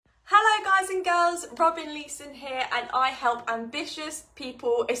and girls, Robin Leeson here, and I help ambitious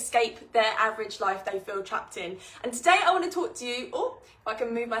people escape their average life they feel trapped in. And today I want to talk to you, if I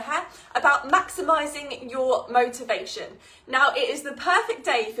can move my hair, about maximising your motivation. Now, it is the perfect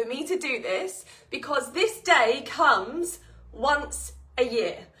day for me to do this because this day comes once a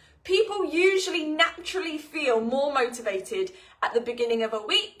year. People usually naturally feel more motivated at the beginning of a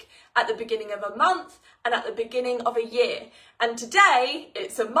week, at the beginning of a month, and at the beginning of a year. And today,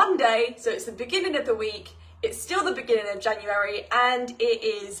 it's a Monday, so it's the beginning of the week, it's still the beginning of January, and it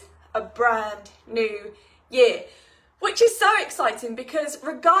is a brand new year. Which is so exciting because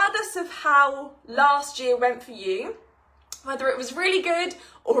regardless of how last year went for you, whether it was really good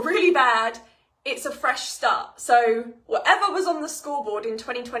or really bad, it's a fresh start. So whatever was on the scoreboard in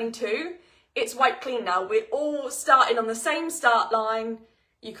 2022, it's wiped clean now. We're all starting on the same start line.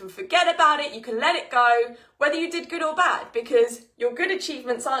 You can forget about it, you can let it go, whether you did good or bad, because your good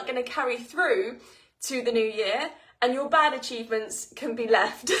achievements aren't going to carry through to the new year, and your bad achievements can be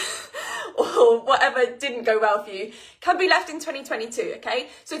left, or whatever didn't go well for you, can be left in 2022, okay?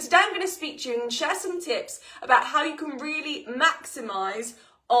 So today I'm going to speak to you and share some tips about how you can really maximise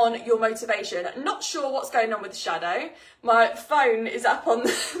on your motivation. Not sure what's going on with the shadow. My phone is up on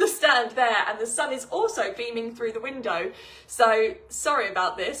the stand there and the sun is also beaming through the window. So sorry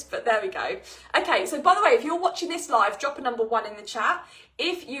about this, but there we go. Okay, so by the way, if you're watching this live, drop a number 1 in the chat.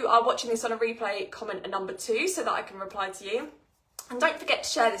 If you are watching this on a replay, comment a number 2 so that I can reply to you. And don't forget to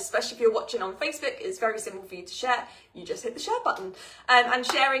share this, especially if you're watching on Facebook. It's very simple for you to share. You just hit the share button. And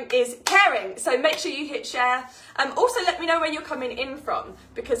sharing is caring. So make sure you hit share. Also let me know where you're coming in from,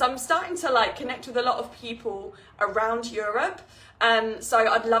 because I'm starting to connect with a lot of people around Europe. So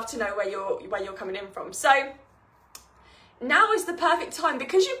I'd love to know where you're coming in from. So now is the perfect time,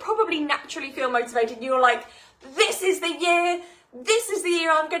 because you probably naturally feel motivated. You're like, this is the year. This is the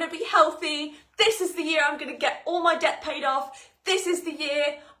year I'm going to be healthy. This is the year I'm going to get all my debt paid off. This is the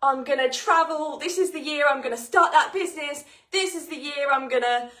year I'm going to travel. This is the year I'm going to start that business. This is the year I'm going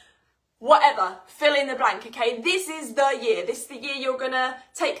to whatever, fill in the blank, okay? This is the year. This is the year you're going to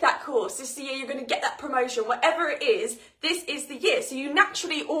take that course. This is the year you're going to get that promotion. Whatever it is, this is the year. So you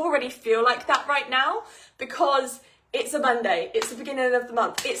naturally already feel like that right now because it's a Monday. It's the beginning of the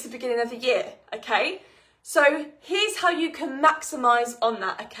month. It's the beginning of the year, okay? So here's how you can maximise on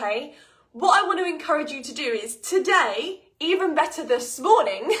that, okay? What I want to encourage you to do is today, even better this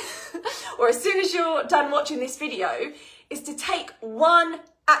morning, or as soon as you're done watching this video, is to take one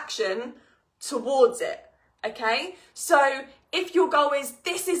action towards it, okay? So if your goal is,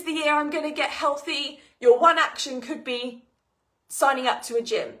 this is the year I'm going to get healthy, your one action could be signing up to a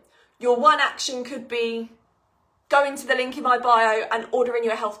gym. Your one action could be going to the link in my bio and ordering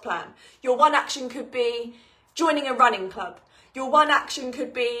your health plan. Your one action could be joining a running club. Your one action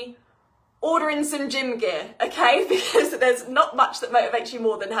could be ordering some gym gear, okay? Because there's not much that motivates you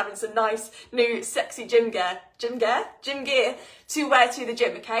more than having some nice, new, sexy gym gear to wear to the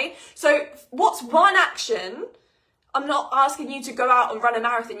gym, okay? So what's one action? I'm not asking you to go out and run a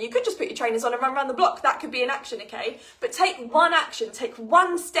marathon. You could just put your trainers on and run around the block. That could be an action, okay? But take one action, take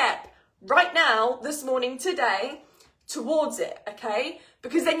one step right now, this morning, today, towards it, okay?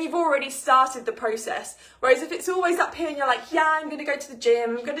 Because then you've already started the process. Whereas if it's always up here and you're like, yeah, I'm going to go to the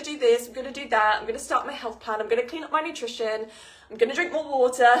gym, I'm going to do this, I'm going to do that, I'm going to start my health plan, I'm going to clean up my nutrition, I'm going to drink more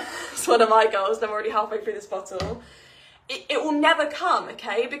water. It's one of my goals, and I'm already halfway through this bottle. It will never come,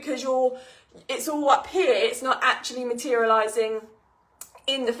 okay? Because it's all up here. It's not actually materialising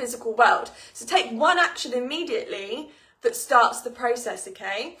in the physical world. So take one action immediately that starts the process,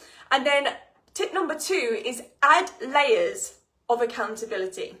 okay? And then tip number 2 is add layers of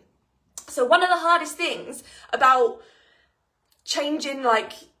accountability. So one of the hardest things about changing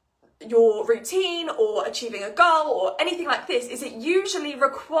your routine or achieving a goal or anything like this is it usually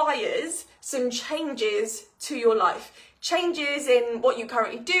requires some changes to your life. Changes in what you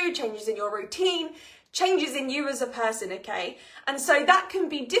currently do, changes in your routine, changes in you as a person, okay? And so that can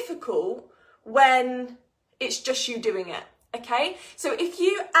be difficult when it's just you doing it. Okay, so if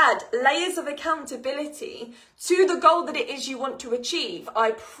you add layers of accountability to the goal that it is you want to achieve,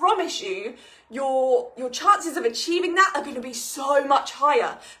 I promise you, your chances of achieving that are going to be so much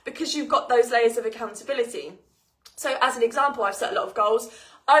higher because you've got those layers of accountability. So as an example, I've set a lot of goals.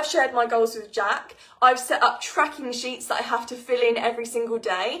 I've shared my goals with Jack. I've set up tracking sheets that I have to fill in every single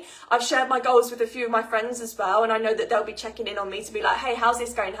day. I've shared my goals with a few of my friends as well, and I know that they'll be checking in on me to be like, hey, how's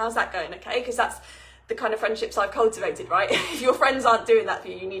this going? How's that going? Okay, because that's the kind of friendships I've cultivated, right? If your friends aren't doing that for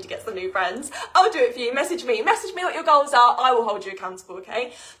you, you need to get some new friends. I'll do it for you. Message me what your goals are. I will hold you accountable,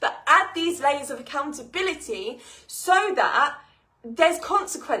 okay? But add these layers of accountability so that there's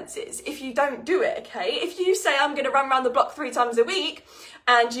consequences if you don't do it, okay? If you say, I'm going to run around the block 3 times a week,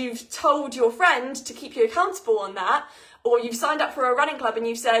 and you've told your friend to keep you accountable on that, or you've signed up for a running club and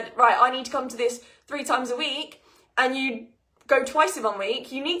you've said, right, I need to come to this 3 times a week, and you go twice in 1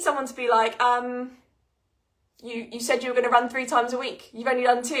 week, you need someone to be like, you said you were going to run 3 times a week. You've only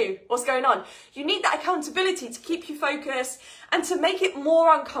done 2. What's going on? You need that accountability to keep you focused and to make it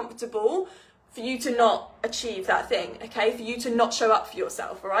more uncomfortable for you to not achieve that thing, okay? For you to not show up for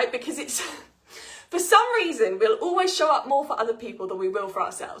yourself, all right? Because it's, for some reason, we'll always show up more for other people than we will for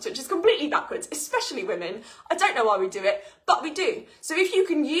ourselves, which is completely backwards, especially women. I don't know why we do it, but we do. So if you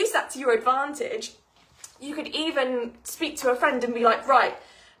can use that to your advantage, you could even speak to a friend and be like, right,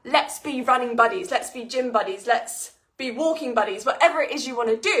 let's be running buddies, let's be gym buddies, let's be walking buddies, whatever it is you want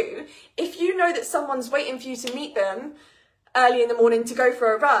to do. If you know that someone's waiting for you to meet them early in the morning to go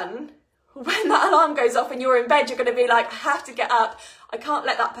for a run, when that alarm goes off and you're in bed, you're going to be like, I have to get up. I can't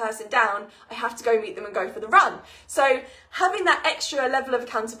let that person down. I have to go meet them and go for the run. So having that extra level of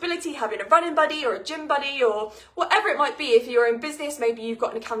accountability, having a running buddy or a gym buddy or whatever it might be, if you're in business, maybe you've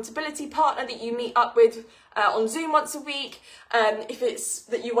got an accountability partner that you meet up with on Zoom once a week. If it's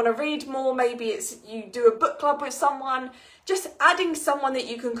that you want to read more, maybe it's you do a book club with someone. Just adding someone that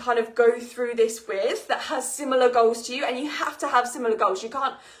you can kind of go through this with that has similar goals to you, and you have to have similar goals. You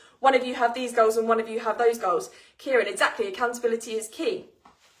can't one of you have these goals and one of you have those goals. Kieran, exactly, accountability is key.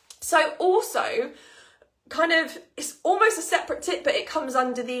 So also, kind of, it's almost a separate tip, but it comes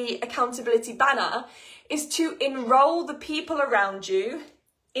under the accountability banner, is to enroll the people around you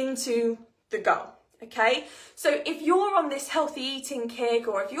into the goal, okay? So if you're on this healthy eating kick,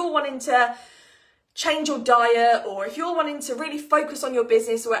 or if you're wanting to change your diet, or if you're wanting to really focus on your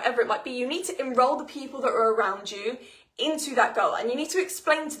business or whatever it might be, you need to enroll the people that are around you into that goal, and you need to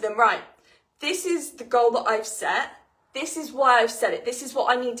explain to them, right, this is the goal that I've set, this is why I've set it, this is what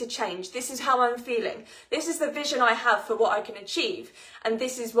I need to change, this is how I'm feeling, this is the vision I have for what I can achieve, and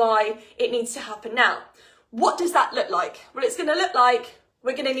this is why it needs to happen now. What does that look like? Well, it's going to look like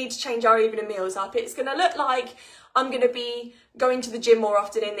we're going to need to change our evening meals up. It's going to look like I'm going to be going to the gym more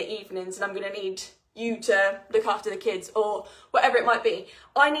often in the evenings, and I'm going to need you to look after the kids, or whatever it might be.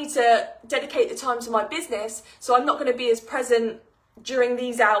 I need to dedicate the time to my business, so I'm not going to be as present during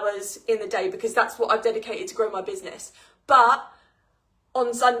these hours in the day because that's what I've dedicated to grow my business. But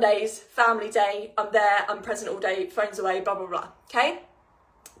on Sundays, family day, I'm there, I'm present all day, phones away, blah, blah, blah, okay?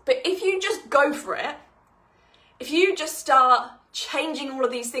 But if you just go for it, if you just start changing all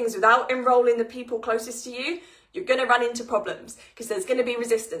of these things without enrolling the people closest to you, you're going to run into problems because there's going to be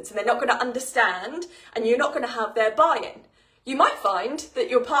resistance and they're not going to understand, and you're not going to have their buy-in. You might find that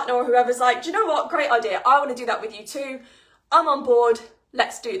your partner or whoever's like, do you know what? Great idea. I want to do that with you too. I'm on board.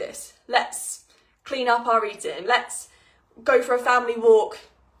 Let's do this. Let's clean up our eating. Let's go for a family walk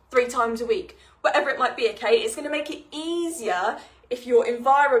 3 times a week. Whatever it might be, okay? It's going to make it easier if your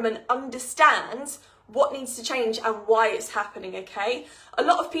environment understands what needs to change and why it's happening, okay? A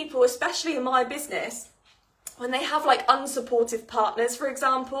lot of people, especially in my business, when they have like unsupportive partners, for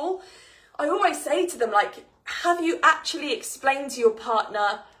example, I always say to them, like, have you actually explained to your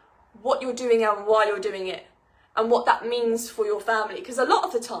partner what you're doing and why you're doing it and what that means for your family? Because a lot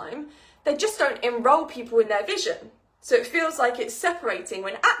of the time, they just don't enroll people in their vision. So it feels like it's separating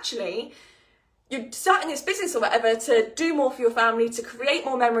when actually you're starting this business or whatever to do more for your family, to create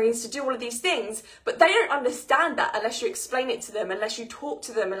more memories, to do all of these things, but they don't understand that unless you explain it to them, unless you talk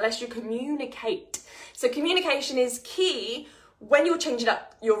to them, unless you communicate. So communication is key when you're changing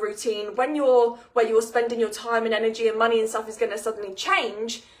up your routine, when where you're spending your time and energy and money and stuff is going to suddenly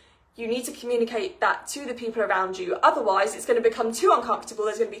change. You need to communicate that to the people around you. Otherwise, it's going to become too uncomfortable,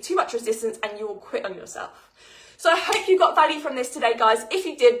 there's going to be too much resistance, and you will quit on yourself. So I hope you got value from this today, guys. If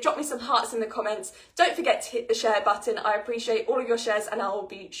you did, drop me some hearts in the comments. Don't forget to hit the share button. I appreciate all of your shares and I will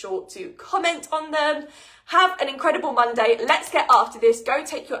be sure to comment on them. Have an incredible Monday. Let's get after this. Go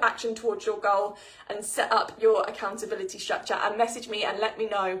take your action towards your goal and set up your accountability structure, and message me and let me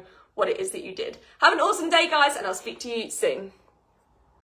know what it is that you did. Have an awesome day, guys, and I'll speak to you soon.